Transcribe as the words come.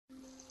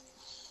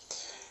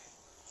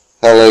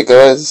Hello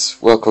guys,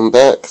 welcome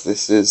back.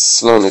 This is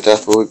Slanted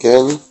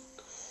again.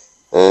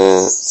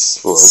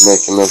 Just thought I'd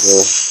make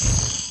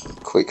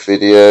another quick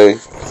video.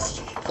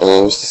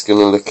 I was just going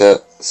to look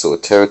at sort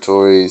of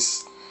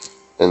territories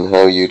and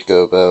how you'd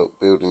go about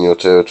building your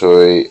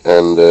territory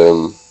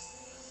and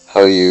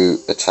how you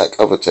attack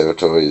other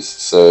territories.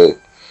 So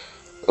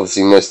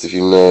obviously most of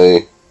you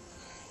know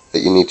that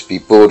you need to be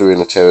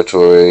bordering a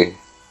territory,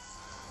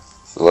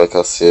 like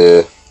us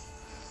here,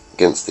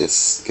 against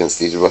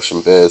these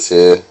Russian bears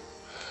here.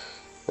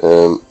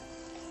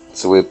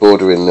 So we're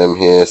bordering them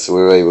here, so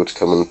we're able to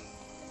come and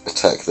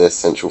attack their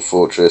central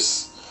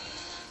fortress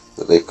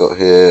that they've got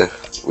here,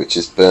 which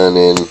is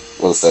burning.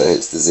 Once that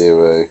hits the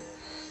zero,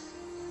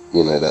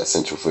 you know, that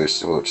central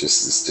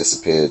fortress has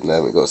disappeared.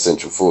 Now we've got a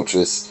central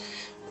fortress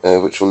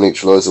which will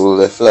neutralise all of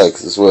their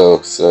flags as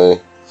well.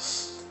 So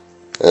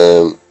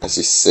as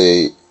you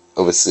see,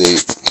 obviously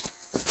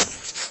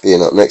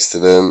being up next to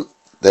them,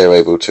 they're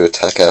able to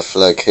attack our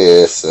flag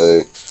here.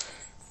 So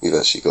we've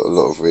actually got a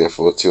lot of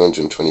reinforced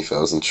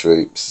 220,000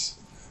 troops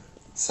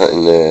sat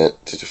in there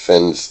to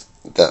defend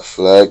that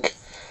flag.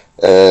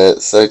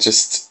 So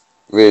just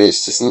really,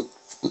 it's just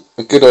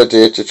a good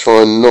idea to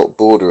try and not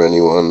border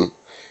anyone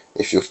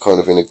if you're kind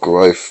of in a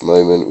growth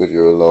moment with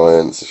your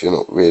alliance, if you're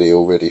not really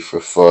all ready for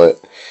a fight,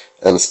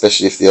 and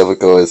especially if the other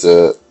guys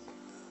are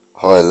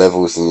higher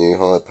levels than you,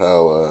 higher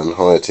power and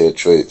higher tier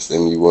troops,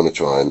 then you want to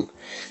try and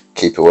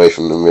keep away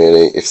from them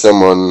really. If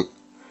someone,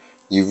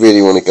 you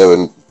really want to go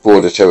and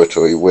border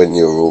territory when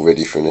you're all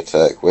ready for an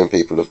attack, when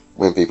people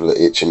are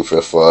itching for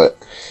a fight,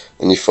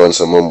 and you find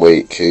someone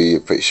weak who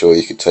you're pretty sure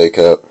you could take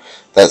out,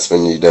 that's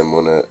when you then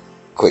want to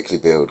quickly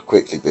build,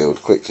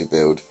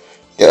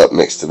 get up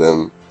next to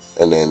them,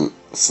 and then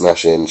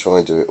smash in, try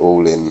and do it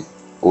all in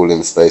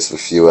the space of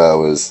a few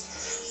hours,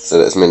 so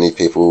that as many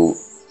people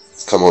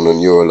come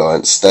on your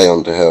alliance, stay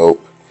on to help,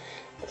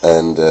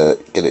 and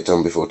get it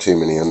done before too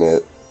many on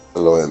their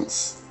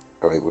alliance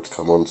are able to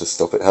come on to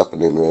stop it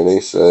happening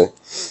really. So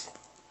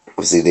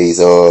obviously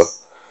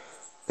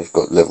they've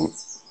got level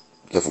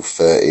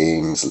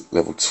 13s,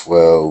 level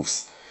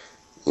 12s,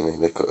 you know,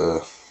 they've got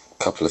a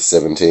couple of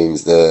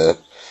 17s there,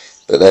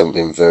 but they haven't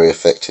been very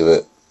effective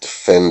at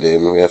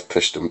defending. We have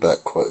pushed them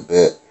back quite a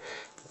bit,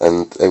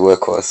 and they were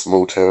quite a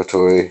small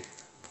territory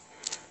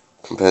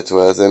compared to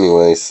ours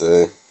anyway.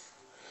 So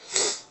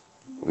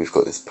we've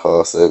got this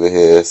pass over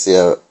here, see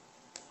our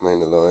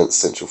main alliance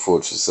central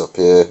fortress up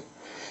here.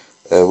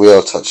 We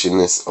are touching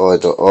this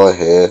I.I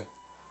here,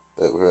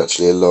 but we're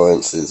actually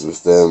alliances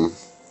with them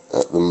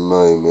at the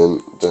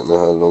moment. Don't know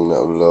how long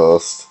that will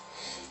last.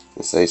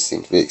 They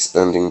seem to be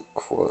expanding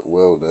quite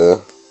well there,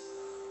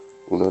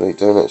 although they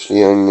don't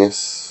actually own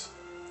this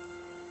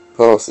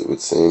pass, it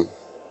would seem.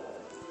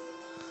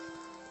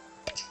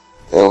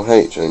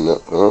 LH own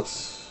that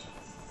pass.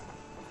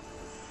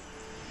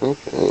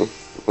 Okay,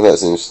 well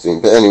that's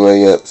interesting. But anyway,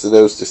 yeah, so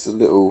there was just a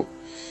little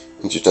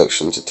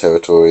introduction to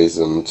territories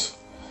and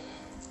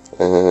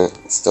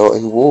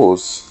starting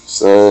wars.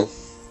 So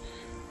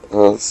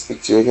I'll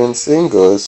speak to you again soon, guys.